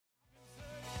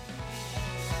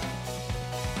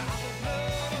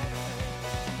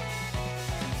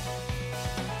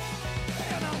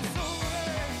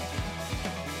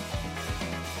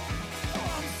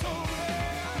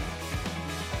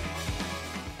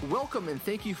Welcome and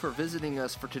thank you for visiting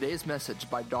us for today's message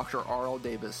by Dr. R.L.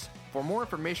 Davis. For more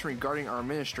information regarding our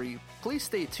ministry, please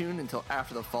stay tuned until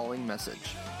after the following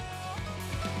message.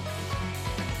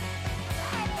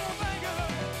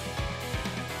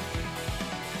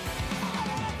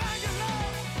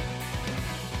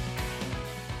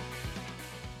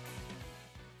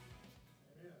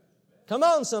 Come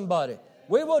on, somebody.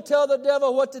 We will tell the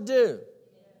devil what to do,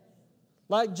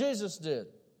 like Jesus did.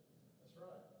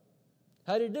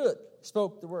 How did he do it? He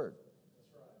spoke the word.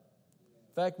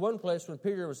 In fact, one place when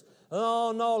Peter was,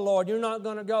 "Oh, no, Lord, you're not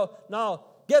going to go. No,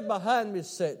 get behind me,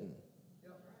 Satan.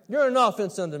 You're an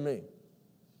offense unto me.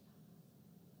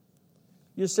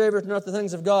 You savor not the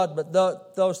things of God, but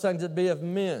those things that be of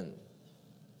men."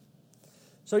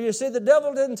 So you see, the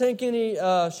devil didn't take any,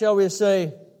 shall we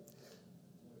say,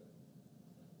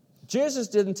 Jesus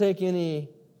didn't take any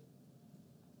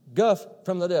guff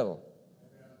from the devil.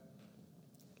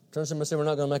 Turn to somebody and say, we're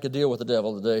not going to make a deal with the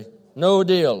devil today. No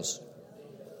deals.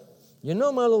 You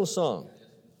know my little song.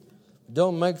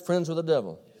 Don't make friends with the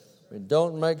devil. We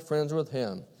don't make friends with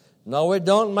him. No, we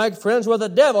don't make friends with the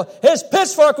devil. His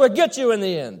pitchfork will get you in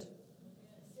the end.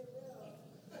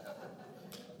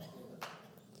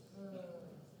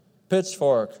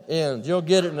 Pitchfork, end. You'll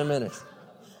get it in a minute.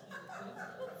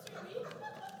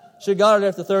 She got it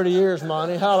after 30 years,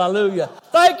 Monty. Hallelujah.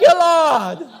 Thank you,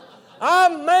 Lord.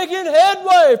 I'm making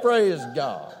headway, praise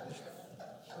God.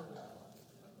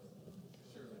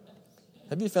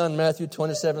 Have you found Matthew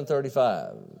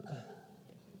 27:35?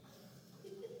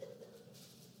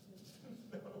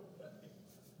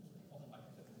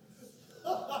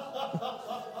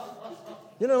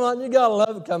 You know what? You got to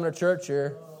love it coming to church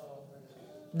here.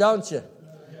 Don't you?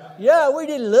 Yeah, we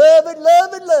did love it,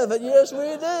 love it, love it. Yes,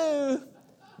 we do.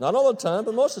 Not all the time,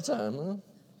 but most of the time. Huh?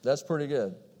 That's pretty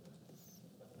good.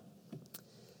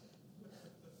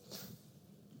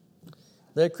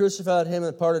 They crucified him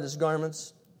and parted his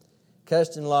garments,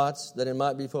 casting lots, that it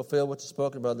might be fulfilled which is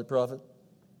spoken by the prophet.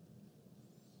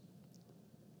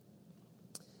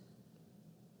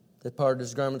 They parted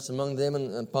his garments among them,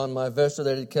 and upon my vesture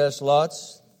they did cast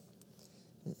lots.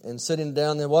 And sitting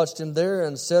down, they watched him there,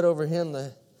 and said over him,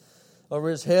 over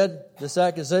his head, this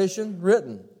accusation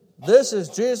written, "This is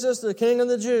Jesus, the King of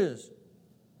the Jews."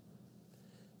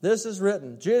 This is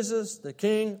written, Jesus, the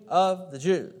King of the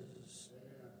Jews.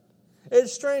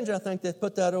 It's strange, I think, they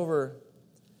put that over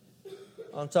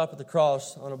on top of the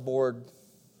cross on a board.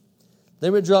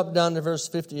 Then we drop down to verse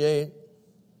 58.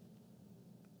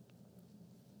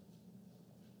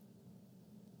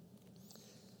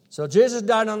 So Jesus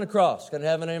died on the cross. Can I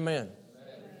have an amen?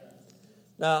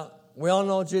 Now, we all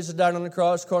know Jesus died on the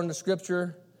cross according to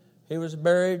Scripture. He was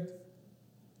buried,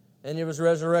 and he was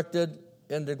resurrected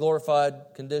into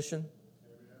glorified condition.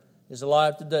 He's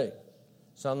alive today.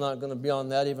 So I'm not going to be on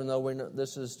that, even though we know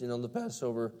this is, the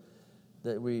Passover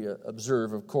that we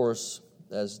observe, of course,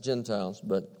 as Gentiles.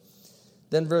 But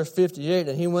then verse 58,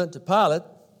 and he went to Pilate,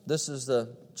 this is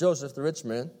Joseph, the rich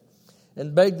man,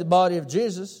 and begged the body of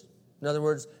Jesus. In other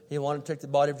words, he wanted to take the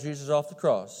body of Jesus off the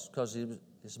cross because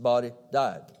his body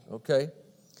died. Okay?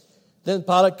 Then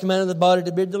Pilate commanded the body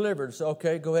to be delivered. So,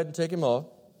 okay, go ahead and take him off.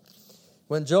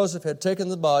 When Joseph had taken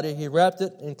the body, he wrapped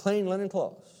it in clean linen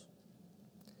cloths,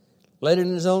 laid it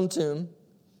in his own tomb,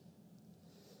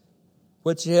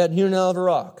 which he had hewn out of a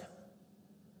rock.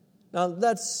 Now,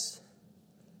 that's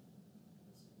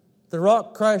the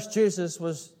rock Christ Jesus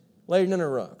was laid in a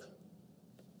rock.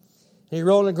 He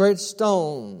rolled a great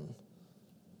stone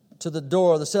to the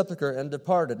door of the sepulchre and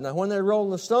departed. Now, when they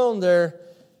rolled the stone there,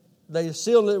 they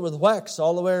sealed it with wax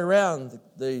all the way around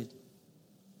the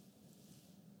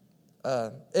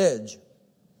edge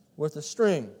with a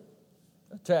string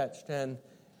attached. And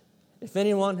if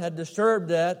anyone had disturbed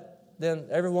that, then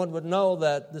everyone would know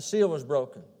that the seal was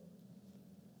broken.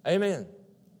 Amen.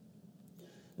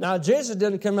 Now, Jesus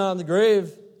didn't come out of the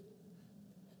grave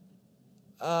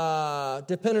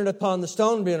dependent upon the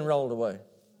stone being rolled away.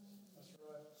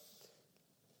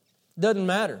 Doesn't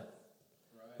matter.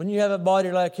 When you have a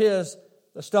body like his,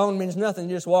 the stone means nothing.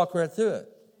 You just walk right through it.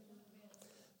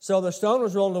 So the stone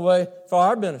was rolled away for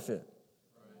our benefit,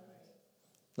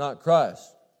 not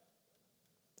Christ.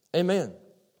 Amen.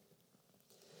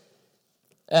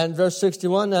 And verse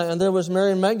 61, and there was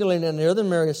Mary Magdalene and the other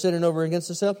Mary sitting over against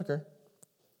the sepulchre.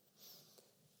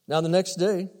 Now the next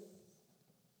day,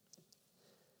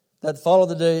 that followed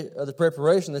the day of the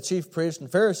preparation, the chief priests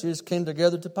and Pharisees came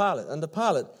together to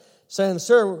Pilate, saying,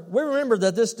 "Sir, we remember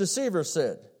that this deceiver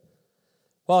said,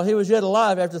 while he was yet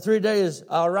alive, after 3 days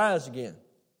I'll rise again."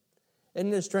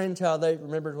 Isn't it strange how they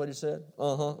remembered what he said?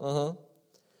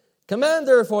 Command,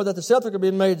 therefore, that the sepulchre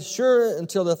be made sure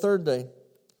until the third day,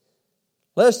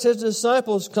 lest his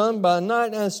disciples come by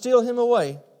night and steal him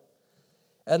away.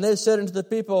 And they said unto the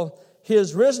people, He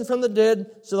is risen from the dead,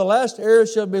 so the last error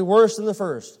shall be worse than the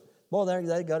first. Boy,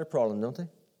 they got a problem, don't they?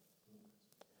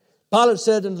 Pilate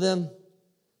said unto them,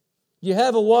 You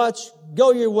have a watch,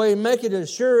 go your way, make it as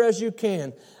sure as you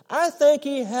can. I think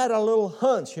he had a little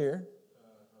hunch here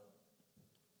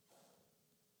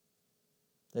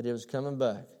that he was coming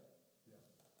back.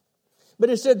 But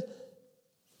he said,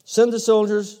 Send the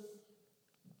soldiers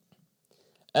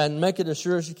and make it as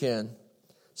sure as you can.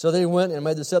 So they went and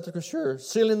made the sepulchre sure,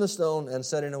 sealing the stone and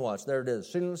setting a watch. There it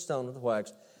is, sealing the stone with the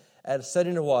wax and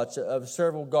setting a watch of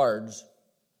several guards,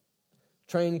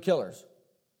 trained killers.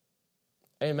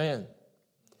 Amen.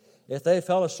 If they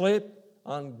fell asleep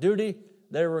on duty,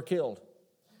 they were killed.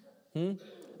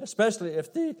 Especially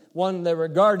if the one they were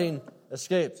guarding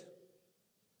escaped.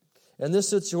 In this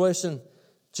situation,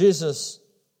 Jesus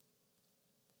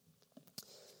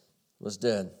was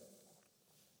dead.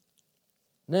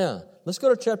 Now, let's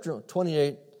go to chapter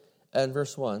 28 and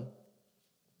verse 1.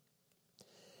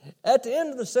 At the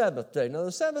end of the Sabbath day. Now,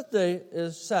 the Sabbath day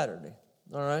is Saturday.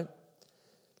 All right?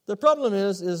 The problem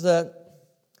is that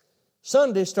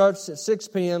Sunday starts at 6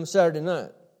 p.m. Saturday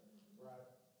night.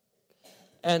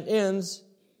 And ends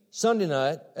Sunday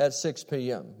night at 6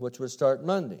 p.m., which would start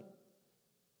Monday.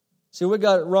 See, we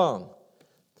got it wrong.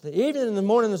 The evening and the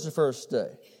morning is the first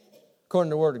day, according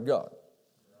to the Word of God.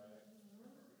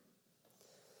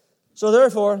 So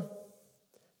therefore,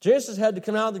 Jesus had to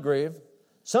come out of the grave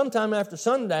sometime after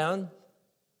sundown,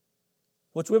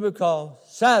 which we would call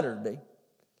Sunday.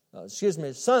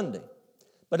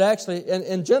 But actually,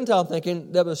 in Gentile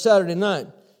thinking, that was Saturday night.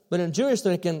 But in Jewish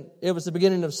thinking, it was the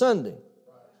beginning of Sunday.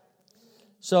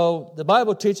 So the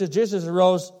Bible teaches Jesus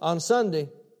arose on Sunday.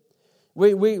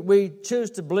 We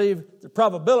choose to believe the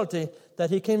probability that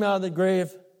he came out of the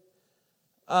grave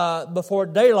before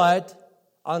daylight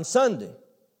on Sunday.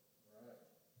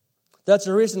 That's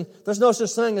the reason there's no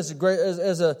such thing as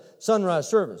a sunrise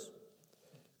service.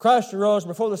 Christ arose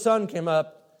before the sun came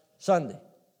up Sunday.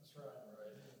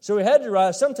 So he had to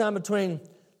rise sometime between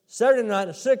Saturday night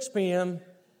at 6 p.m.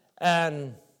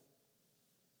 and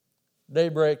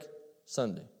daybreak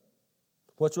Sunday,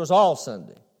 which was all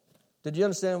Sunday. Did you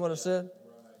understand what I said?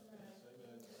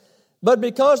 But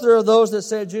because there are those that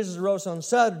say Jesus arose on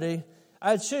Saturday,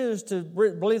 I choose to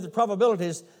believe the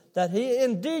probabilities that he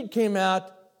indeed came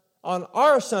out on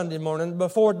our Sunday morning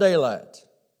before daylight.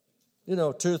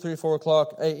 2, 3, 4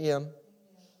 o'clock a.m.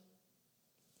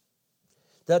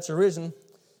 That's the reason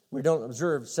we don't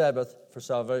observe Sabbath for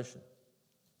salvation.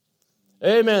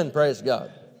 Amen, praise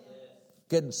God.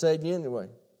 Getting saved anyway.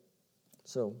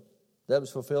 So, that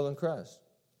was fulfilled in Christ.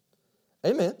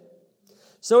 Amen.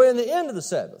 So, in the end of the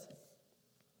Sabbath,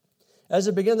 as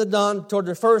it began to dawn toward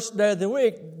the first day of the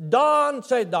week, dawn,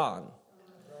 say dawn.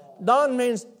 Dawn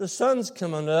means the sun's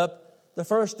coming up the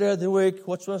first day of the week,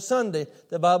 which was Sunday.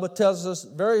 The Bible tells us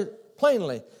very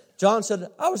plainly. John said,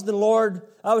 I was in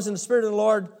the Spirit of the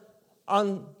Lord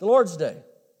on the Lord's Day.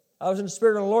 I was in the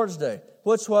Spirit on the Lord's Day,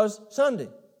 which was Sunday.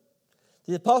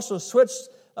 The apostles switched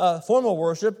formal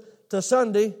worship to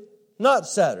Sunday, not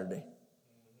Saturday.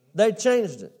 They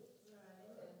changed it.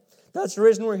 That's the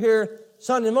reason we're here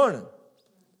Sunday morning,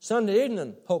 Sunday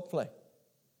evening, hopefully.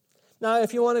 Now,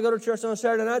 if you want to go to church on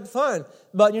Saturday night, fine,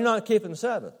 but you're not keeping the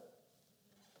Sabbath.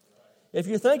 If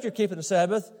you think you're keeping the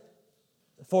Sabbath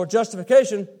for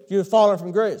justification, you've fallen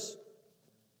from grace.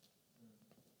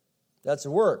 That's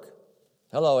a work.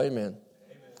 Hello, amen.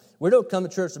 We don't come to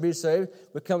church to be saved.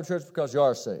 We come to church because you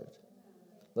are saved.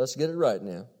 Let's get it right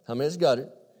now. How many's got it?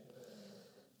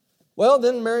 Well,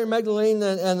 then Mary Magdalene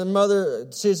and the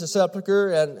mother sees the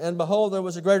sepulchre, and behold, there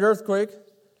was a great earthquake,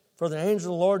 for the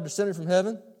angel of the Lord descended from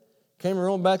heaven, came and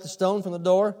rolled back the stone from the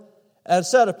door, and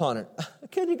sat upon it.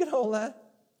 Can you get all that?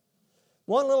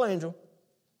 One little angel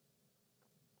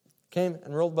came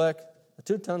and rolled back a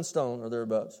 2-ton stone or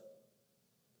thereabouts,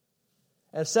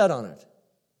 and sat on it.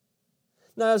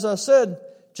 Now, as I said,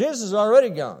 Jesus is already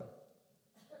gone.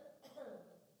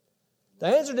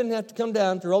 The angel didn't have to come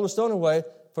down to roll the stone away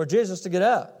for Jesus to get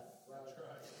out.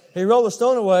 He rolled the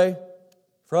stone away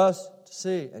for us to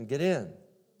see and get in.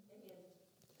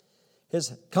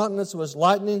 His countenance was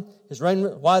lightning, his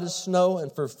raiment white as snow,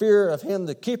 and for fear of him,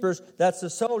 the keepers, that's the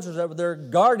soldiers that were there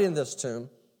guarding this tomb,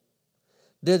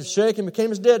 did shake and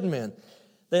became as dead men.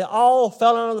 They all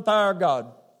fell under the power of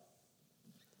God.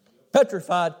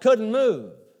 Petrified, couldn't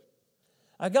move.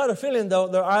 I got a feeling, though,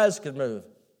 their eyes could move.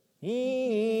 Who's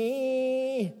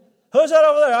that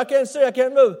over there? I can't see, I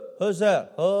can't move. Who's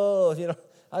that? Oh,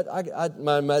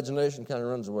 my imagination kind of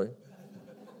runs away.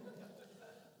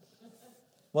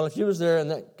 Well, if you was there in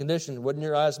that condition, wouldn't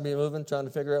your eyes be moving, trying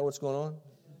to figure out what's going on?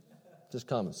 Just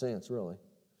common sense, really.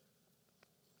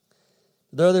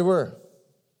 There they were.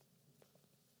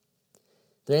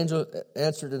 The angel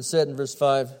answered and said in verse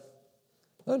 5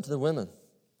 unto the women,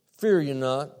 fear you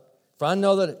not, for I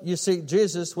know that you seek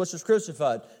Jesus, which was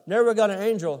crucified. Never got an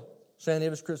angel saying he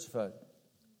was crucified.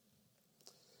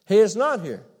 He is not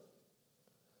here.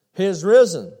 He is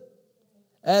risen,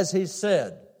 as he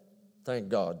said. Thank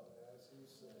God.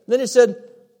 Then he said,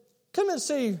 come and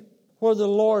see where the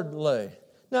Lord lay.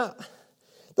 Now,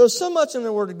 there's so much in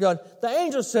the Word of God. The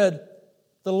angel said,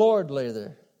 the Lord lay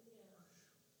there.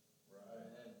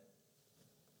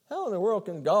 How in the world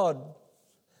can God?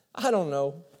 I don't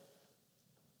know.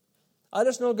 I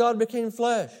just know God became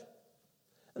flesh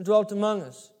and dwelt among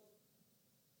us.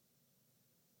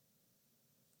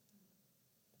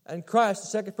 And Christ, the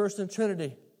second person of the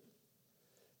Trinity,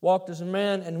 walked as a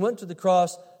man and went to the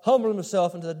cross, humbled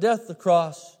himself into the death of the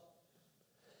cross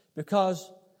because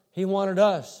he wanted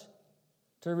us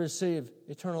to receive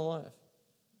eternal life.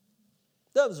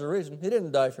 That was the reason. He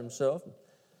didn't die for himself.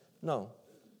 No.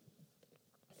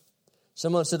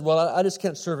 Someone said, well, I just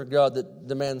can't serve a God that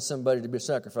demands somebody to be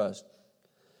sacrificed.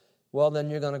 Well, then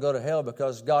you're going to go to hell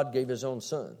because God gave his own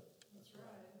son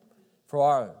for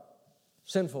our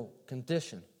sinful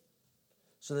condition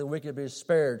so that we could be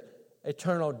spared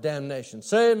eternal damnation.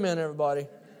 Say amen, everybody.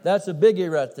 That's a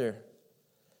biggie right there.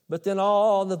 But then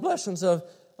all the blessings of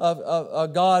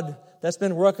God that's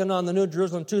been working on the New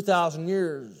Jerusalem 2,000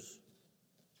 years.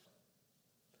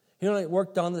 He only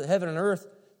worked on the heaven and earth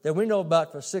that we know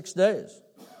about for 6 days.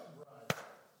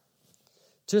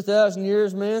 2,000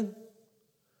 years, man.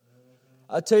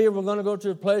 I tell you, we're going to go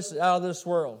to a place out of this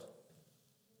world.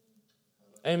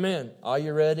 Amen. Are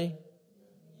you ready?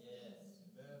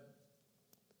 Yes.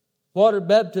 Water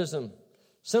baptism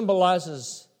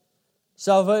symbolizes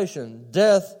salvation,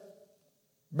 death,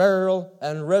 burial,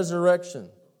 and resurrection.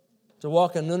 To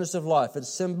walk in newness of life.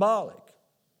 It's symbolic.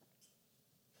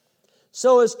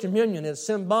 So is communion. It's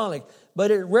symbolic.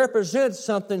 But it represents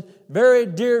something very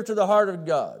dear to the heart of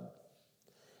God.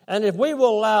 And if we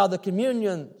will allow the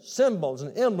communion symbols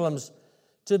and emblems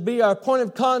to be our point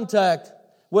of contact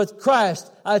with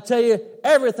Christ, I tell you,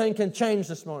 everything can change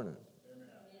this morning.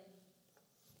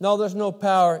 No, there's no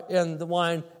power in the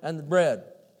wine and the bread.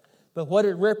 But what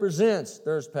it represents,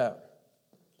 there's power.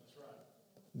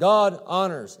 God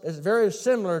honors. It's very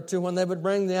similar to when they would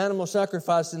bring the animal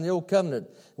sacrifice in the Old Covenant.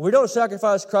 We don't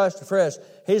sacrifice Christ afresh.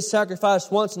 He's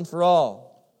sacrificed once and for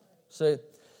all. See?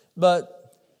 But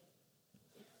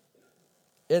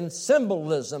in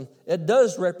symbolism, it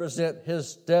does represent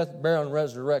his death, burial, and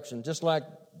resurrection, just like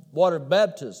water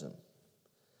baptism,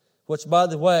 which, by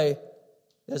the way,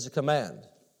 is a command.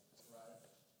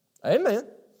 Amen.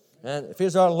 And if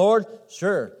he's our Lord,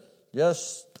 sure,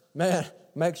 just, man,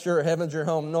 make sure heaven's your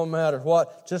home no matter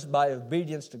what, just by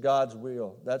obedience to God's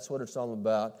will. That's what it's all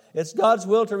about. It's God's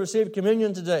will to receive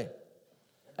communion today.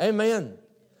 Amen.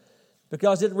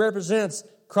 Because it represents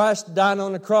Christ dying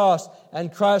on the cross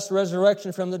and Christ's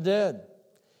resurrection from the dead.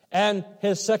 And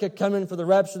his second coming for the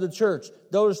rapture of the church.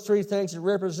 Those three things it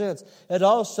represents. It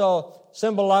also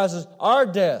symbolizes our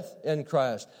death in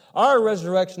Christ, our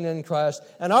resurrection in Christ,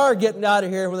 and our getting out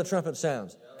of here when the trumpet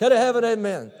sounds. Could I have it?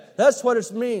 Amen. That's what it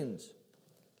means.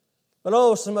 But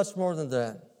oh, so much more than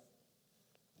that.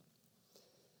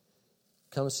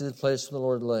 Come and see the place where the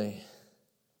Lord lay.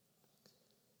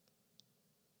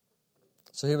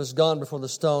 So he was gone before the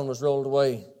stone was rolled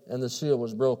away and the seal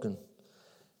was broken.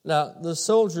 Now, the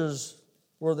soldiers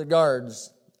were the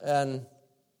guards. And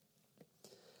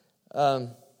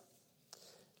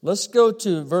let's go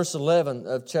to verse 11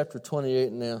 of chapter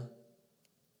 28 now.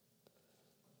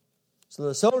 So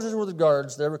the soldiers were the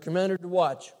guards. They were commanded to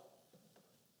watch.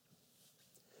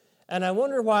 And I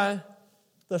wonder why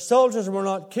the soldiers were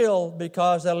not killed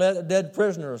because they let a dead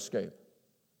prisoner escape.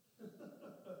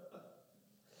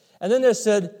 And then they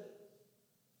said,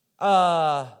 we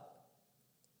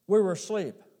were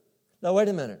asleep. Now, wait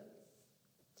a minute.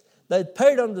 They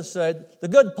paid them to say, the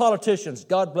good politicians,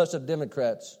 God bless the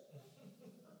Democrats.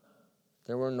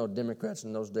 There were no Democrats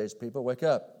in those days, people. Wake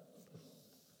up.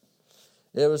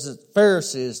 It was the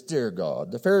Pharisees, dear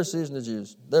God. The Pharisees and the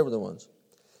Jews, they were the ones.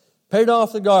 Paid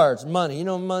off the guards, money. You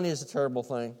know, money is a terrible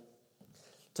thing.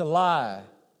 To lie.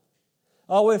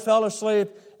 Oh, we fell asleep,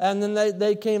 and then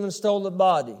they came and stole the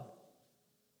body.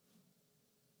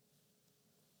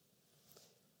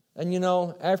 And you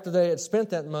know, after they had spent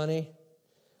that money,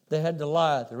 they had to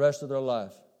lie the rest of their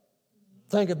life.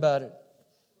 Think about it.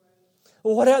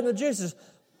 Well, what happened to Jesus?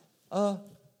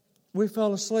 We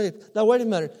fell asleep. Now, wait a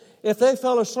minute. If they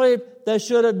fell asleep, they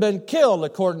should have been killed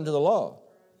according to the law.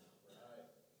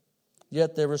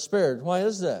 Yet they were spared. Why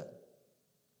is that?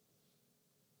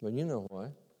 Well, you know why.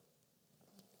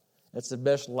 That's the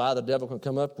best lie the devil can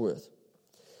come up with.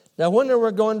 Now, when they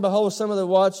were going, behold, some of the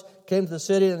watch came to the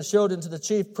city and showed unto the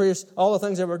chief priests all the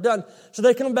things that were done. So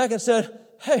they come back and said,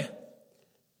 hey,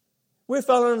 we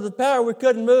fell under the power. We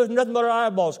couldn't move. Nothing but our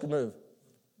eyeballs could move.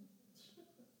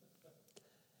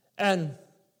 And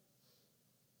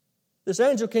this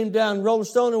angel came down and rolled the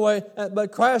stone away.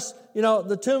 But Christ,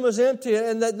 the tomb was empty,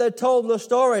 and they told the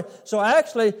story. So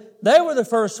actually, they were the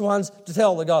first ones to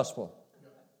tell the gospel.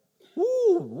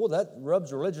 Well, that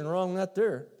rubs religion wrong right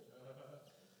there.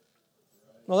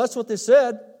 Well, that's what they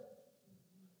said.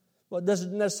 Well, it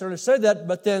doesn't necessarily say that,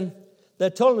 but then they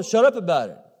told them to shut up about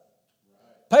it.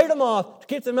 Paid them off to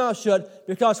keep their mouth shut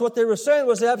because what they were saying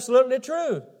was absolutely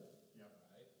true.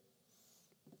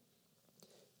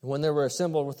 When they were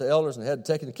assembled with the elders and had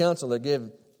taken counsel, they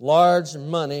gave large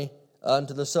money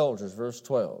unto the soldiers. Verse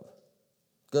 12.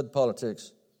 Good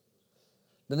politics.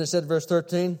 Then they said, verse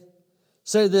 13,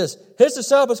 say this, his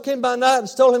disciples came by night and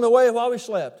stole him away while we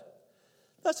slept.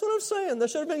 That's what I'm saying. They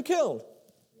should have been killed.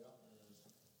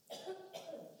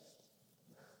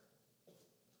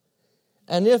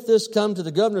 And if this come to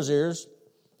the governor's ears,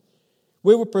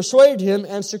 we will persuade him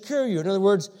and secure you. In other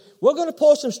words, we're going to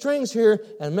pull some strings here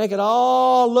and make it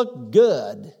all look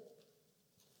good.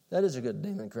 That is a good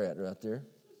Democrat right there.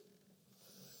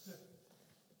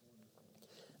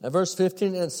 Now, verse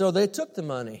 15, and so they took the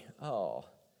money. Oh,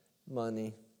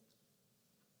 money.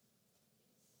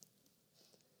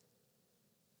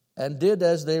 And did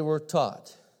as they were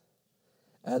taught.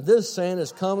 And this saying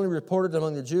is commonly reported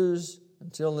among the Jews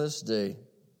until this day.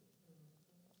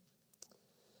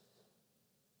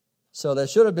 So they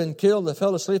should have been killed. They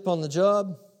fell asleep on the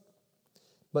job.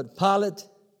 But Pilate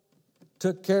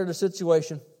took care of the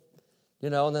situation,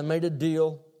 and they made a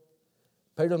deal.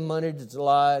 Paid them money to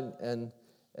lie, and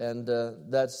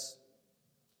that's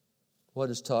what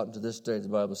is taught to this day, the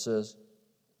Bible says.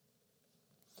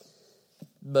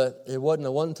 But it wasn't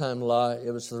a one-time lie.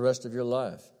 It was for the rest of your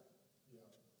life.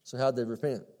 So how'd they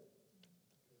repent?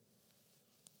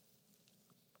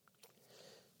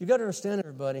 You've got to understand,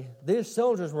 everybody, these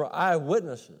soldiers were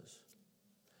eyewitnesses.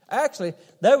 Actually,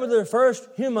 they were the first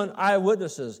human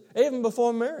eyewitnesses, even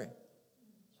before Mary.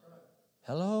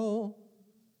 Hello?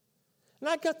 And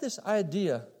I got this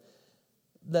idea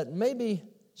that maybe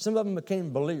some of them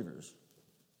became believers.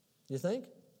 You think?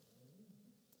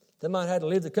 They might have had to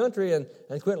leave the country and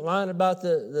quit lying about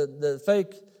the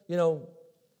fake,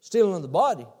 stealing of the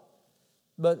body.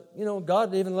 But,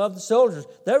 God even loved the soldiers.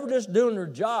 They were just doing their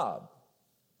job.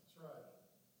 That's right.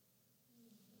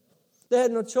 They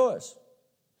had no choice.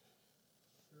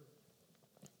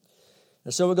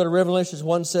 And so we go to Revelation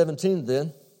 1:17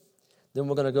 then. Then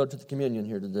we're going to go to the communion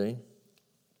here today.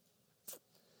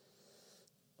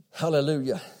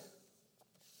 Hallelujah.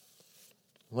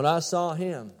 When I saw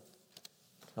him,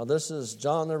 now this is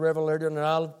John the Revelator on the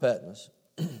Isle of Patmos,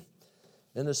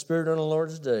 in the Spirit on the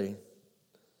Lord's day.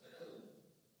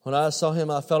 When I saw him,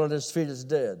 I fell at his feet as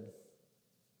dead.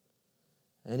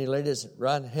 And he laid his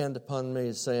right hand upon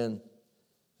me, saying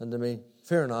unto me,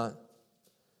 fear not,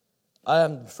 I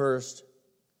am the first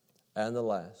and the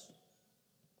last.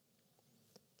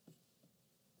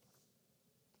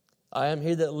 I am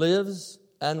he that lives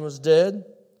and was dead,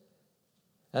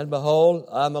 and behold,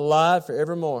 I am alive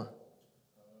forevermore.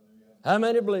 How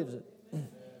many believes it?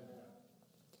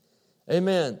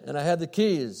 Amen. And I have the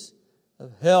keys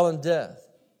of hell and death.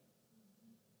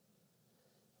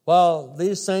 While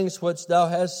these things which thou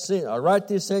hast seen, I write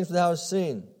these things which thou hast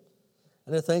seen,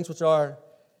 and the things which are,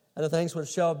 and the things which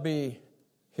shall be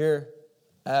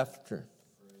hereafter.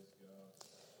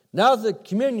 Now the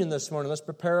communion this morning. Let's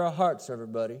prepare our hearts,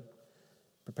 everybody.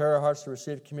 Prepare our hearts to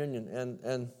receive communion.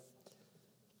 And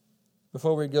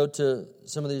before we go to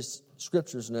some of these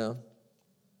scriptures now,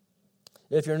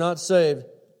 if you're not saved,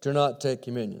 do not take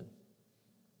communion.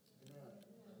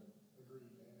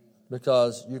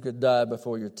 Because you could die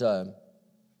before your time.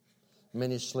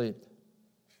 Many sleep,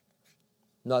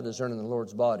 not discerning the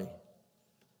Lord's body.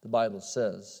 The Bible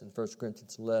says in 1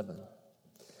 Corinthians 11.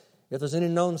 If there's any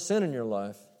known sin in your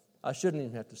life, I shouldn't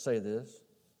even have to say this,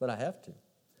 but I have to.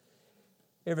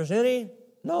 If there's any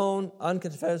known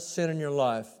unconfessed sin in your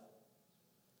life,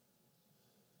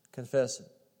 confess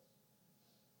it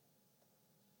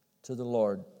to the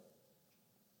Lord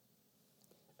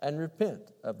and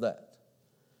repent of that.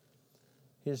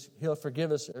 He'll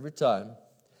forgive us every time.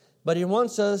 But He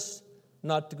wants us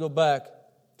not to go back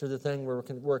to the thing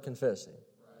we're confessing.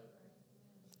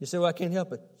 You say, well, I can't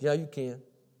help it. Yeah, you can.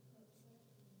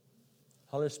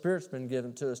 Holy Spirit's been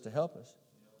given to us to help us.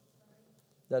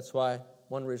 That's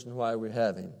one reason why we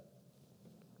have Him.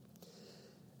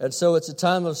 And so it's a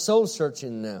time of soul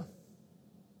searching now.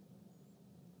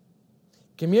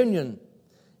 Communion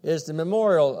is the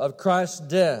memorial of Christ's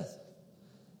death,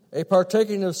 a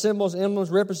partaking of symbols,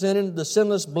 emblems representing the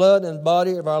sinless blood and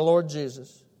body of our Lord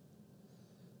Jesus,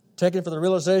 taken for the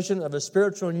realization of a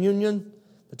spiritual union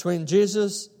between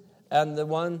Jesus and the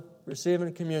one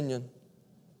receiving communion.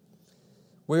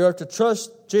 We are to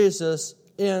trust Jesus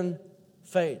in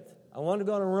faith. I want to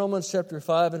go to Romans chapter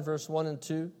 5 and verse 1 and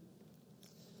 2.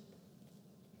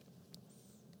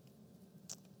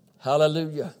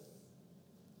 Hallelujah.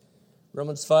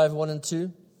 Romans 5, 1 and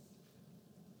 2.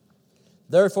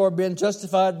 Therefore, being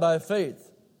justified by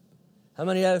faith. How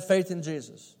many have faith in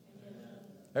Jesus? Amen.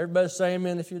 Everybody say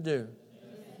amen if you do.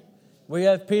 Amen. We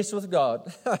have peace with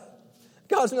God.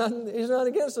 He's not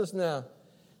against us now.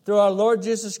 Through our Lord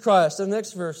Jesus Christ. The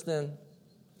next verse then.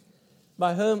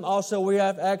 By whom also we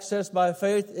have access by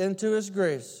faith into His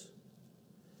grace,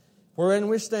 wherein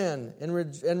we stand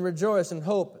and rejoice in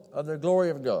hope of the glory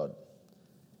of God.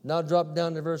 Now drop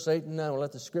down to verse 8 and 9. We'll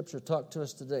let the Scripture talk to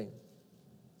us today.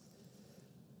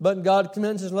 But God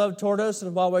commends His love toward us,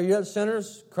 and while we're yet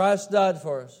sinners, Christ died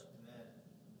for us. Amen.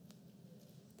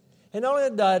 He not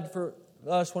only died for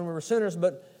us when we were sinners,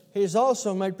 but He's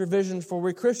also made provisions for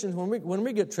we Christians when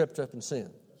we get tripped up in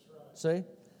sin. That's right. See?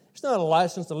 It's not a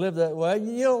license to live that way.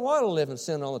 You don't want to live in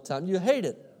sin all the time. You hate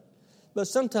it. But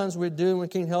sometimes we do and we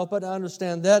can't help it. I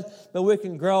understand that, but we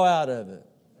can grow out of it.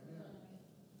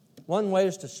 One way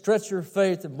is to stretch your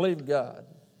faith and believe God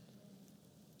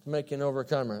to make you an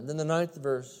overcomer. Then the 9th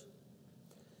verse.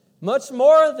 Much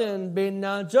more than being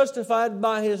now justified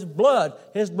by His blood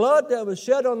that was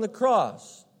shed on the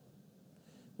cross,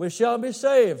 we shall be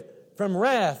saved from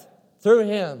wrath through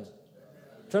Him.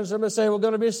 Turn to somebody and say, we're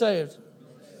going to be saved.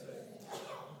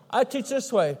 I teach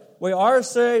this way. We were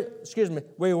saved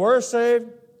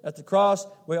at the cross.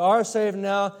 We are saved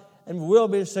now, and we will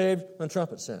be saved when the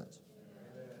trumpet sounds.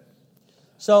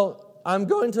 So I'm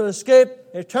going to escape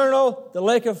the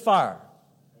lake of fire.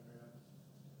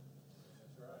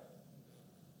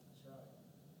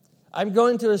 I'm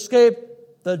going to escape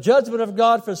the judgment of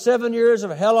God for 7 years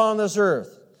of hell on this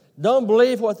earth. Don't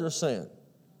believe what they're saying.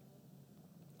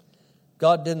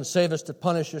 God didn't save us to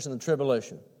punish us in the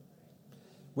tribulation.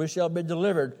 We shall be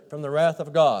delivered from the wrath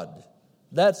of God.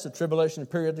 That's the tribulation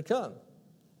period to come.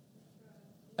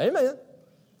 Amen.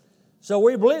 So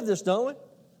we believe this, don't we?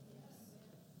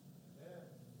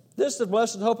 This is the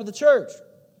blessed hope of the church.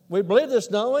 We believe this,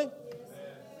 don't we?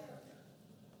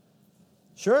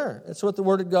 Sure. It's what the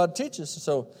Word of God teaches.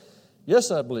 So,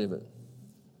 yes, I believe it.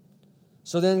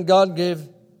 So then God gave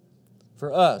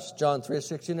for us, John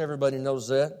 3:16, everybody knows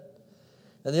that.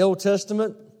 In the Old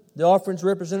Testament, the offerings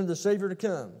represented the Savior to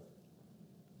come.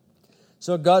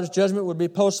 So God's judgment would be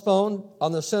postponed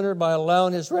on the sinner by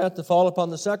allowing His wrath to fall upon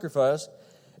the sacrifice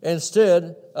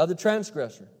instead of the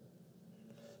transgressor.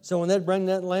 So when they'd bring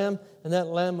that lamb, and that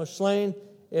lamb was slain,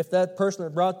 if that person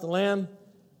that brought the lamb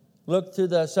looked to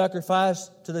the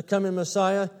sacrifice to the coming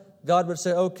Messiah, God would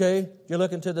say, okay, you're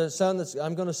looking to the son that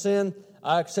I'm going to send,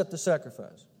 I accept the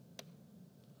sacrifice.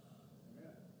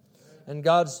 And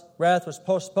God's wrath was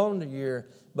postponed a year,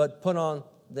 but put on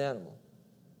the animal,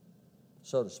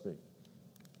 so to speak.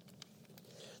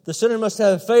 The sinner must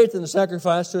have faith in the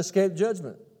sacrifice to escape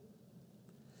judgment.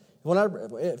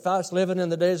 If I was living in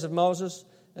the days of Moses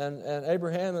and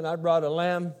Abraham, and I brought a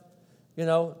lamb,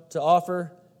 to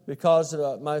offer because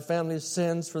of my family's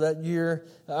sins for that year,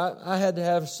 I had to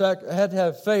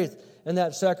have faith in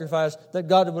that sacrifice that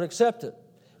God would accept it.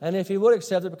 And if He would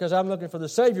accept it because I'm looking for the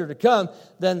Savior to come,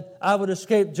 then I would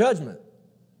escape judgment.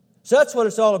 So that's what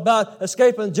it's all about,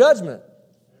 escaping judgment.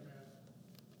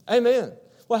 Amen.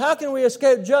 Well, how can we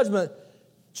escape judgment?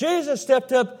 Jesus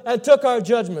stepped up and took our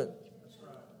judgment.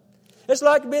 It's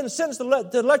like being sentenced to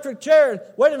the electric chair.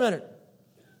 Wait a minute.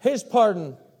 He's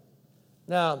pardoned.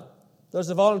 Now, there's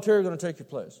a volunteer going to take your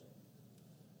place.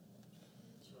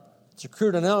 It's a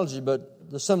crude analogy,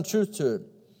 but there's some truth to it.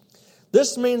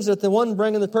 This means that the one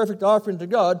bringing the perfect offering to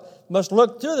God must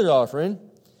look through the offering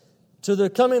to the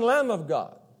coming Lamb of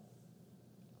God.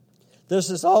 This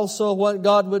is also what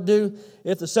God would do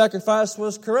if the sacrifice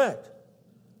was correct.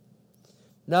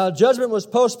 Now, judgment was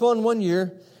postponed 1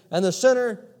 year, and the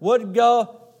sinner would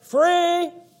go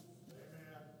free.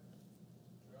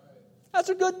 That's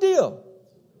a good deal.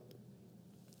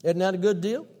 Isn't that a good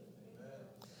deal?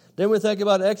 Then we think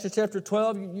about Exodus chapter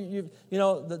 12.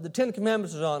 The Ten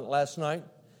Commandments was on last night.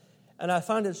 And I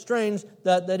find it strange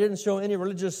that they didn't show any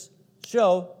religious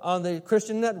show on the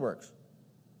Christian networks.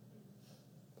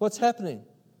 What's happening?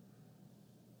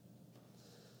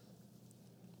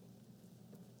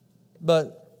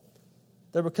 But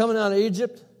they were coming out of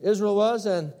Egypt, Israel was,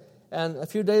 and a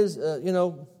few days,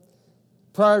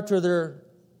 prior to their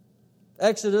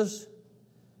exodus,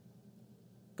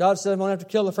 God said, I'm going to have to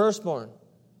kill the firstborn.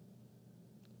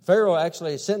 Pharaoh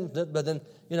actually sentenced it, but then,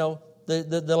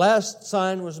 the last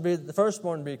sign was to be the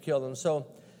firstborn to be killed. And so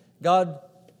God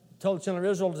told the children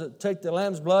of Israel to take the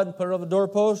lamb's blood and put it over the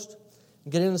doorpost,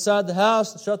 and get inside the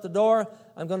house and shut the door.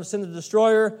 I'm going to send the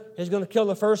destroyer. He's going to kill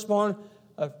the firstborn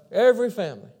of every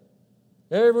family,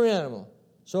 every animal,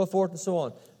 so forth and so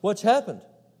on. What's happened?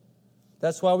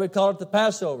 That's why we call it the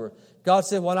Passover. God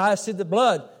said, when I see the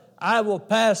blood, I will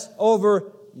pass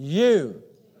over you.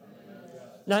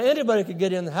 Now, anybody could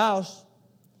get in the house.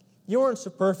 You weren't so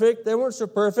perfect. They weren't so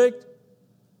perfect.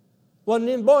 Wasn't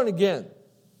even born again.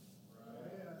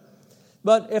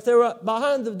 But if they were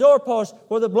behind the doorpost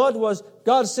where the blood was,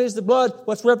 God sees the blood,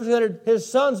 what's represented His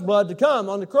Son's blood to come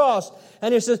on the cross.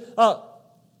 And He says,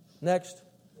 next.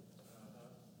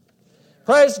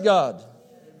 Praise God.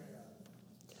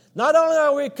 Not only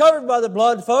are we covered by the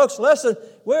blood, folks, listen,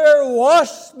 we're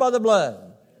washed by the blood.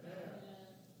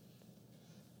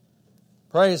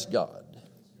 Praise God.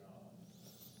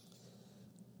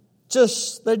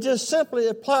 They just simply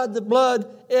applied the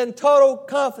blood in total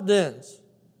confidence.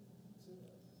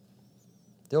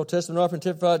 The Old Testament offering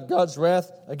typified God's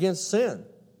wrath against sin.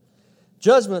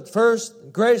 Judgment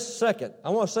first, grace second. I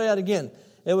want to say that again.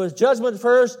 It was judgment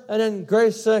first and then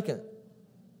grace second.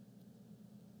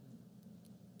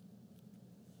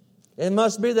 It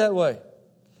must be that way.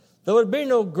 There would be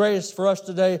no grace for us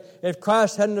today if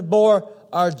Christ hadn't bore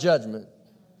our judgment.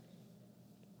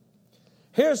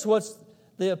 Here's what's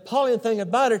the appalling thing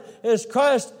about it is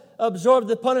Christ absorbed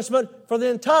the punishment for the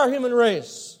entire human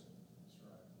race.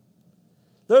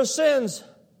 Their sins,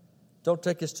 don't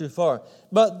take this too far,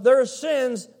 but their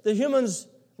sins, the human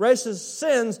race's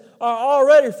sins, are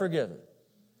already forgiven.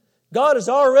 God is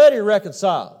already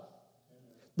reconciled.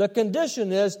 The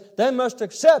condition is they must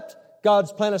accept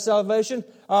God's plan of salvation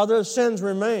or their sins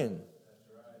remain.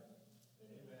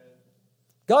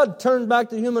 God turned back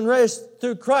the human race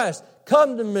through Christ.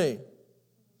 Come to me.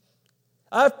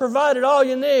 I've provided all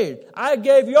you need. I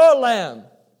gave your lamb.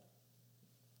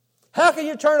 How can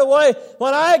you turn away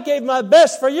when I gave my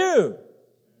best for you?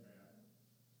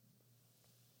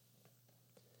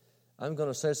 I'm going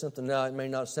to say something now. It may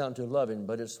not sound too loving,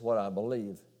 but it's what I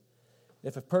believe.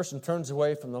 If a person turns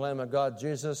away from the Lamb of God,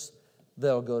 Jesus,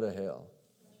 they'll go to hell.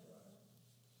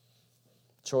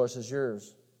 Choice is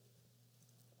yours.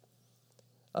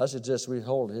 I suggest we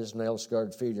hold His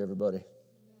nail-scarred feet, everybody.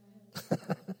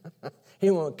 He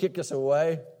won't kick us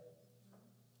away.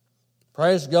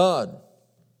 Praise God.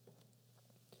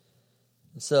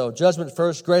 So, judgment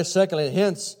first, grace secondly. And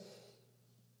hence,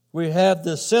 we have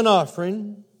the sin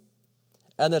offering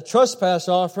and the trespass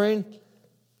offering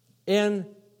in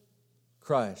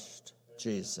Christ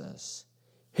Jesus.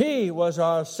 He was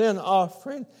our sin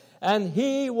offering, and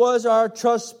He was our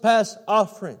trespass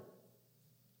offering,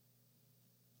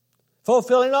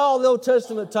 fulfilling all the Old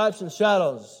Testament types and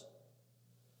shadows.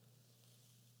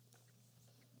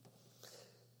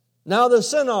 Now the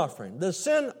sin offering. The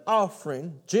sin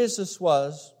offering, Jesus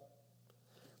was,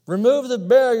 removed the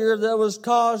barrier that was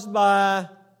caused by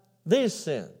this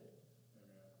sin.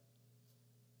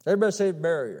 Everybody say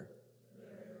barrier.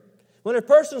 When a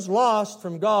person's lost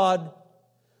from God,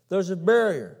 there's a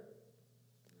barrier.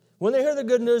 When they hear the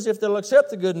good news, if they'll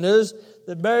accept the good news,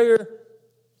 the barrier,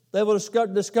 they will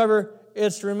discover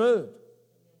it's removed.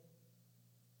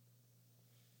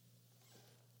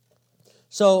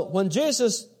 So when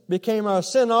Jesus became our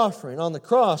sin offering on the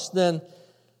cross, then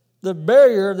the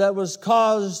barrier that was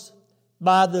caused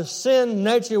by the sin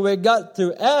nature we got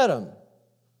through Adam,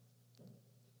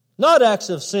 not acts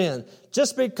of sin,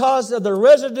 just because of the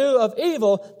residue of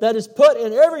evil that is put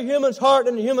in every human's heart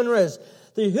in the human race.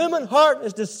 The human heart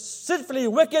is deceitfully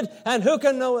wicked, and who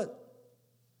can know it?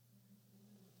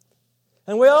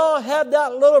 And we all have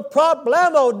that little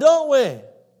problemo, don't we?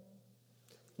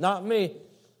 Not me.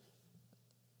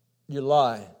 You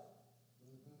lie.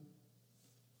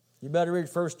 You better read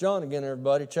 1 John again,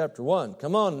 everybody, chapter 1.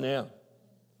 Come on now.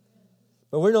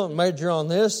 But we don't major on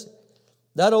this.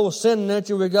 That old sin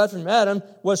nature we got from Adam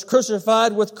was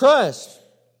crucified with Christ.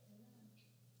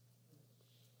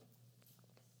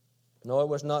 No, it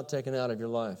was not taken out of your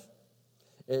life.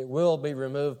 It will be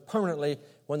removed permanently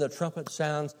when the trumpet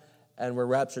sounds and we're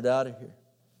raptured out of here.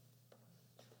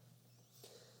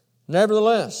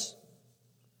 Nevertheless,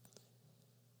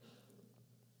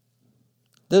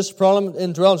 This problem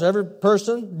indwells every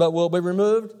person, but will be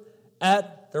removed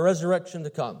at the resurrection to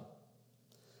come.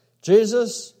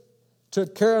 Jesus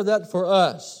took care of that for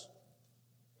us.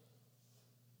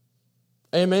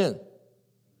 Amen.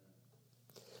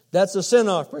 That's the sin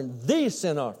offering, the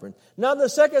sin offering. Now the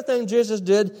second thing Jesus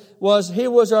did was He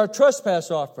was our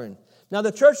trespass offering. Now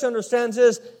the church understands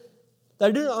this.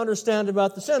 They do not understand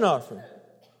about the sin offering.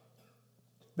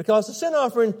 Because the sin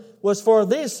offering was for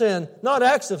the sin, not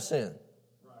acts of sin.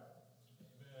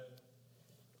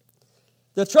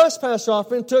 The trespass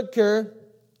offering took care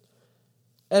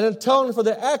and atoned for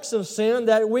the acts of sin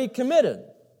that we committed.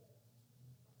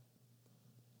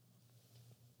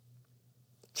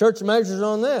 Church measures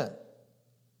on that.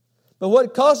 But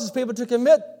what causes people to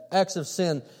commit acts of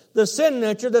sin? The sin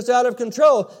nature that's out of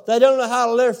control. They don't know how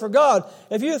to live for God.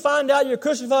 If you find out you're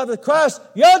crucified with Christ,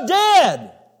 you're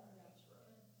dead.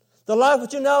 The life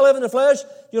which you now live in the flesh,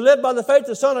 you live by the faith of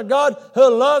the Son of God who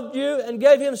loved you and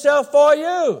gave Himself for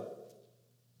you.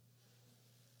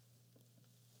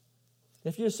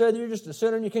 If you say that you're just a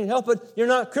sinner and you can't help it, you're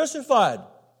not crucified.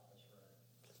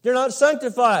 You're not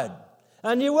sanctified.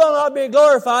 And you will not be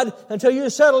glorified until you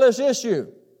settle this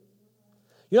issue.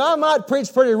 You know, I might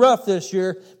preach pretty rough this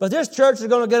year, but this church is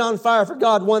going to get on fire for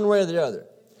God one way or the other.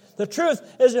 The truth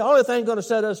is the only thing going to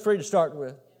set us free to start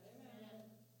with.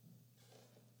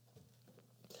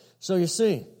 So you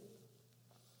see,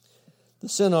 the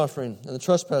sin offering and the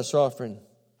trespass offering,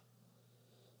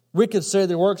 we could say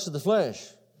the works of the flesh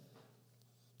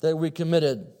that we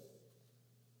committed.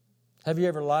 Have you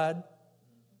ever lied?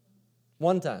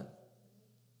 One time.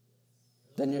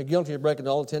 Then you're guilty of breaking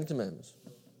all the 10 Commandments.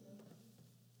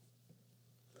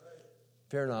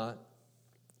 Fear not.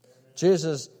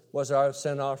 Jesus was our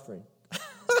sin offering.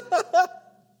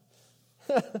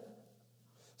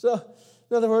 So,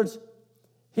 in other words,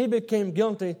 He became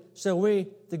guilty so we,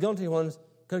 the guilty ones,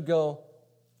 could go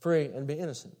free and be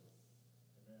innocent.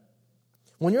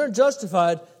 When you're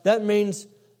justified, that means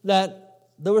that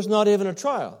there was not even a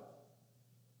trial.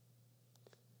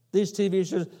 These TV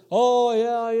shows, oh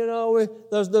yeah, you know,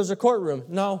 there's a courtroom.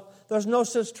 No, there's no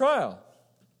such trial.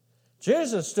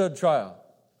 Jesus stood trial.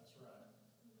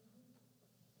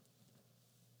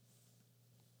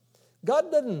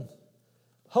 God didn't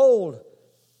hold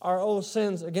our old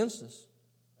sins against us.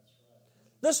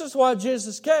 This is why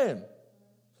Jesus came,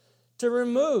 to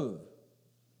remove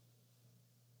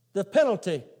the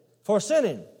penalty for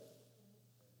sinning.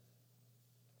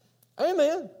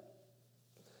 Amen.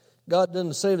 God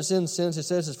didn't save us in sins. He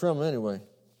saves us from them anyway.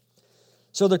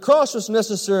 So the cross was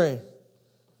necessary,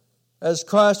 as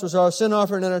Christ was our sin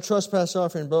offering and our trespass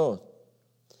offering both.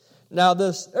 Now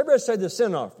this, everybody say the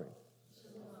sin offering.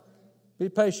 Be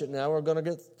patient now. We're going to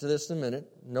get to this in a minute.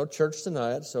 No church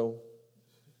tonight, so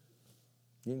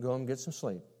you can go home and get some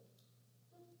sleep.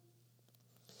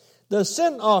 The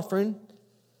sin offering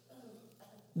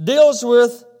deals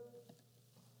with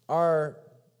our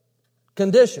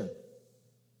condition.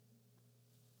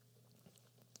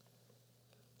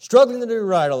 Struggling to do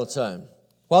right all the time.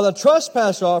 While the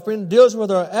trespass offering deals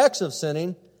with our acts of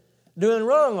sinning, doing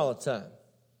wrong all the time.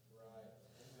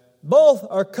 Both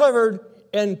are covered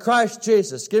in Christ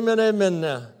Jesus. Give me an amen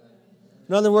now.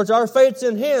 In other words, our faith's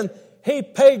in Him. He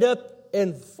paid up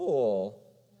in full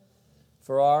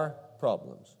for our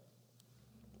problems.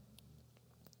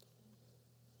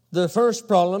 The first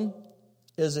problem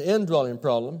is an indwelling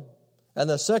problem, and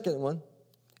the second one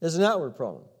is an outward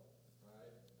problem,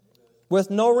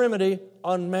 with no remedy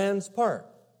on man's part.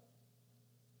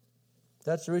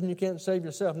 That's the reason you can't save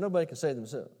yourself. Nobody can save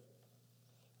themselves.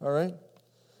 All right?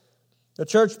 The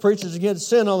church preaches against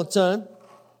sin all the time,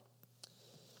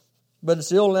 but it's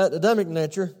the old Adamic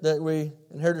nature that we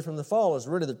inherited from the fall is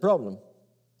really the problem.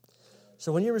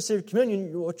 So when you receive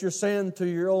communion, what you're saying to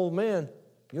your old man,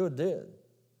 you're dead.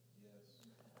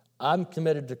 I'm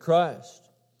committed to Christ.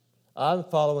 I'm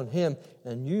following Him,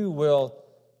 and you will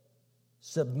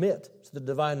submit to the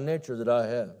divine nature that I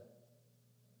have.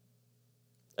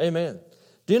 Amen.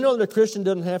 Do you know that a Christian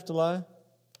doesn't have to lie?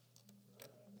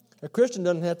 A Christian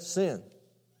doesn't have to sin.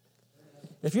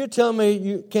 If you tell me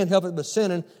you can't help it but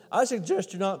sinning, I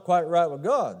suggest you're not quite right with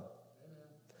God.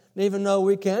 And even though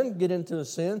we can get into a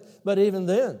sin, but even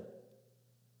then,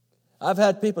 I've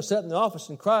had people sit in the office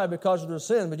and cry because of their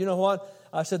sin. But you know what?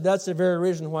 I said that's the very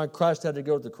reason why Christ had to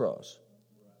go to the cross.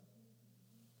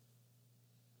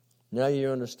 Now you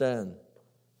understand.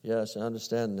 Yes, I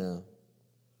understand now.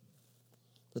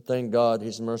 But thank God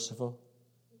He's merciful.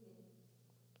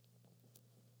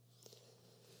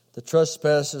 The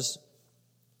trespasses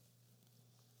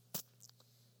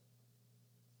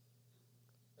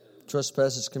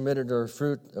committed are a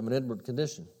fruit of an inward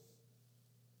condition.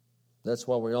 That's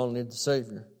why we all need the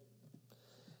Savior.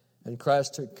 And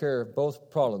Christ took care of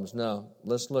both problems. Now,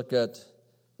 let's look at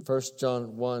 1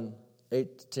 John 1,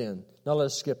 8 to 10. Now,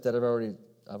 let's skip that. I've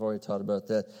already taught about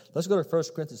that. Let's go to 1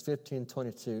 Corinthians 15,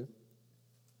 22.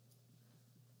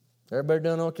 Everybody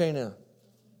doing okay now?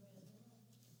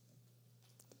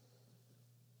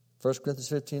 1 Corinthians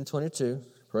 15, 22.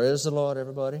 Praise the Lord,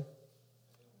 everybody.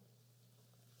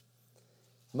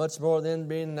 Much more then,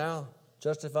 being now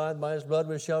justified by His blood,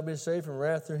 we shall be saved from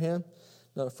wrath through Him.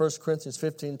 Now, 1 Corinthians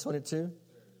 15, 22.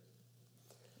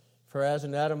 For as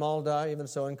in Adam all die, even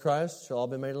so in Christ shall all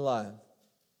be made alive.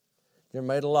 You're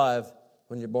made alive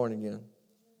when you're born again.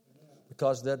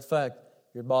 Because of that fact,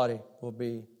 your body will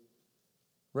be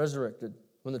resurrected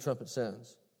when the trumpet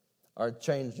sounds, or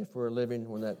changed if we're living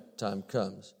when that time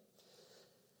comes.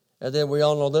 And then we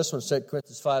all know this one, 2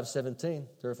 Corinthians 5:17.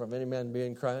 Therefore, if any man be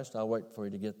in Christ, I'll wait for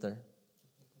you to get there.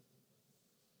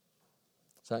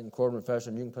 Second Corbin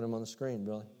fashion, you can put them on the screen,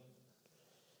 Billy.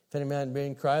 If any man be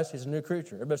in Christ, he's a new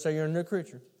creature. Everybody say you're a new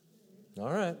creature.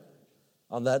 All right.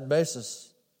 On that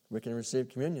basis, we can receive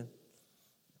communion.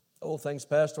 Old things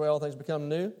passed away, all things become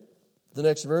new. The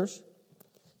next verse.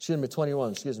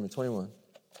 21.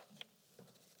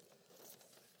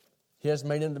 He has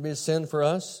made him to be sin for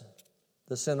us,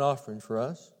 the sin offering for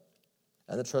us,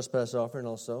 and the trespass offering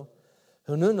also,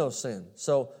 who knew no sin.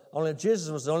 So only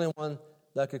Jesus was the only one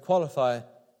that could qualify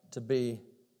to be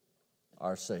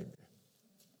our Savior,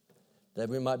 that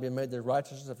we might be made the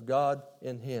righteousness of God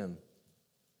in Him.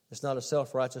 It's not a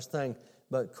self-righteous thing,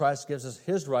 but Christ gives us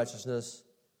His righteousness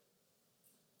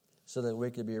so that we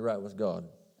can be right with God.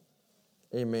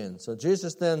 Amen. So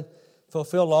Jesus then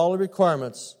fulfilled all the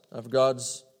requirements of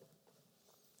God's.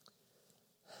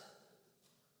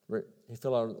 He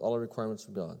filled all the requirements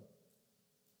of God.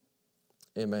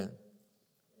 Amen.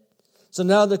 So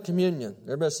now the communion.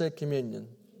 Everybody say communion.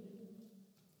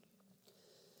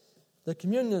 The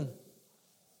communion.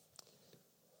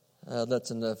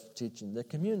 That's enough teaching. The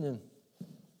communion.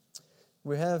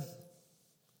 We have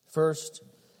first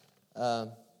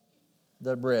the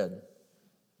bread.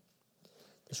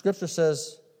 The Scripture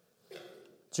says,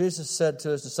 Jesus said to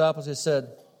His disciples, He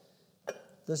said,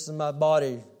 "This is my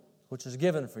body which is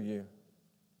given for you."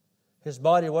 His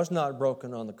body was not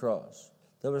broken on the cross.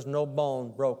 There was no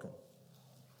bone broken.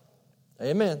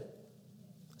 Amen.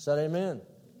 Said amen.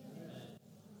 Amen.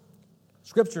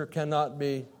 Scripture cannot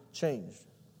be changed.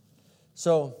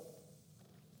 So,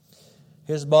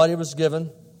 His body was given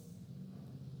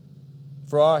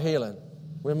for our healing.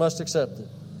 We must accept it.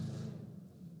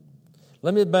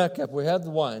 Let me back up. We have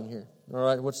the wine here. All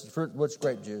right, what's the fruit? What's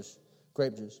grape juice?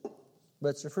 Grape juice. But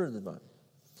it's the fruit of the vine.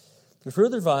 The fruit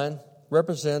of the vine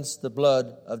represents the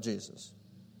blood of Jesus.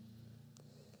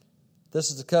 This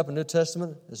is the cup of the New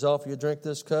Testament. As often you drink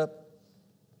this cup,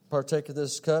 partake of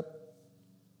this cup,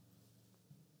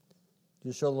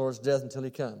 you show the Lord's death until He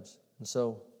comes. And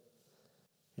so,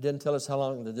 He didn't tell us how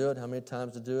long to do it, how many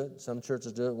times to do it. Some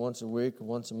churches do it once a week,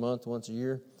 once a month, once a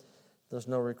year. There's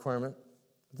no requirement.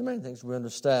 The main thing is we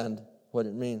understand what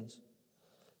it means.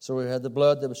 So we had the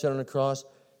blood that was shed on the cross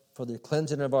for the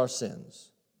cleansing of our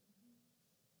sins.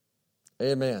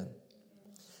 Amen.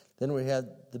 Then we had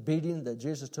the beating that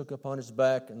Jesus took upon His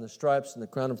back and the stripes and the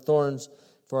crown of thorns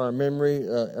for our memory,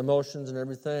 emotions and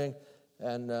everything.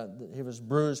 And He was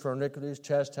bruised for our iniquities,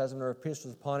 chastisement of our peace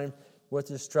was upon Him. With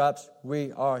His stripes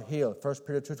we are healed. 1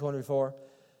 Peter 2:24.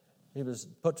 He was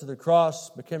put to the cross,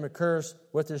 became a curse.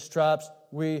 With His stripes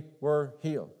we were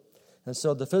healed. And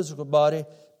so the physical body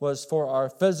was for our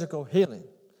physical healing.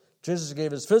 Jesus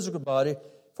gave His physical body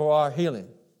for our healing.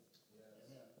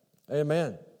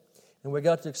 Amen. And we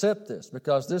got to accept this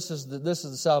because this is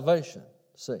the salvation.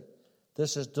 See,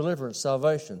 this is deliverance,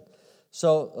 salvation.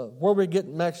 So where we get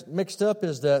mixed up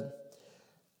is that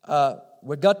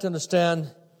we got to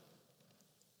understand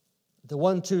the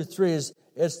 1, 2, 3 is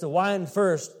it's the wine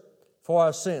first for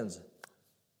our sins.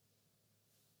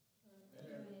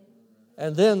 Amen.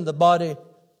 And then the body,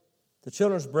 the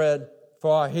children's bread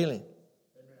for our healing.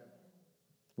 Amen.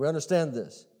 We understand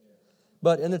this.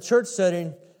 But in the church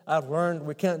setting, I've learned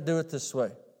we can't do it this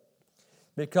way.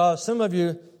 Because some of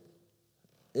you,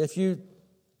 if you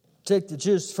take the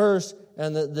juice first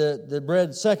and the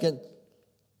bread second,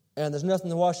 and there's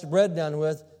nothing to wash the bread down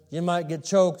with, you might get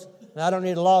choked, and I don't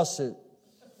need a lawsuit.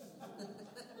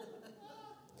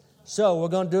 So we're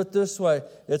going to do it this way.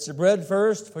 It's the bread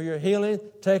first for your healing.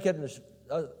 Take it in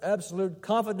absolute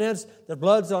confidence. The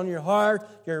blood's on your heart.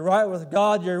 You're right with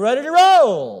God. You're ready to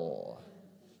roll.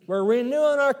 We're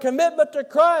renewing our commitment to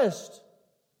Christ.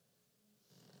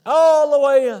 All the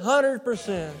way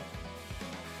 100%.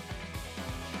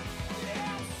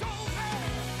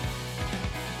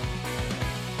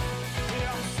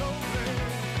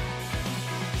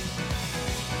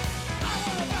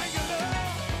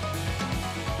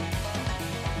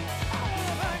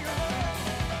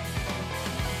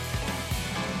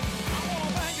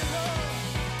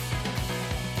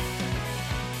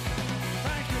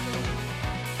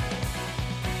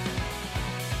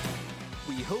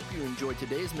 enjoyed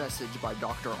today's message by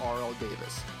Dr. R.L.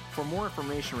 Davis. For more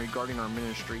information regarding our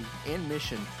ministry and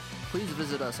mission, please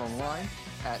visit us online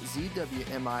at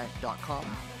zwmi.com.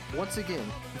 Once again,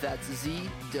 that's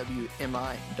zwmi.com.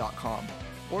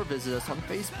 Or visit us on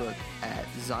Facebook at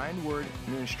Zion Word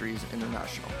Ministries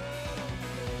International.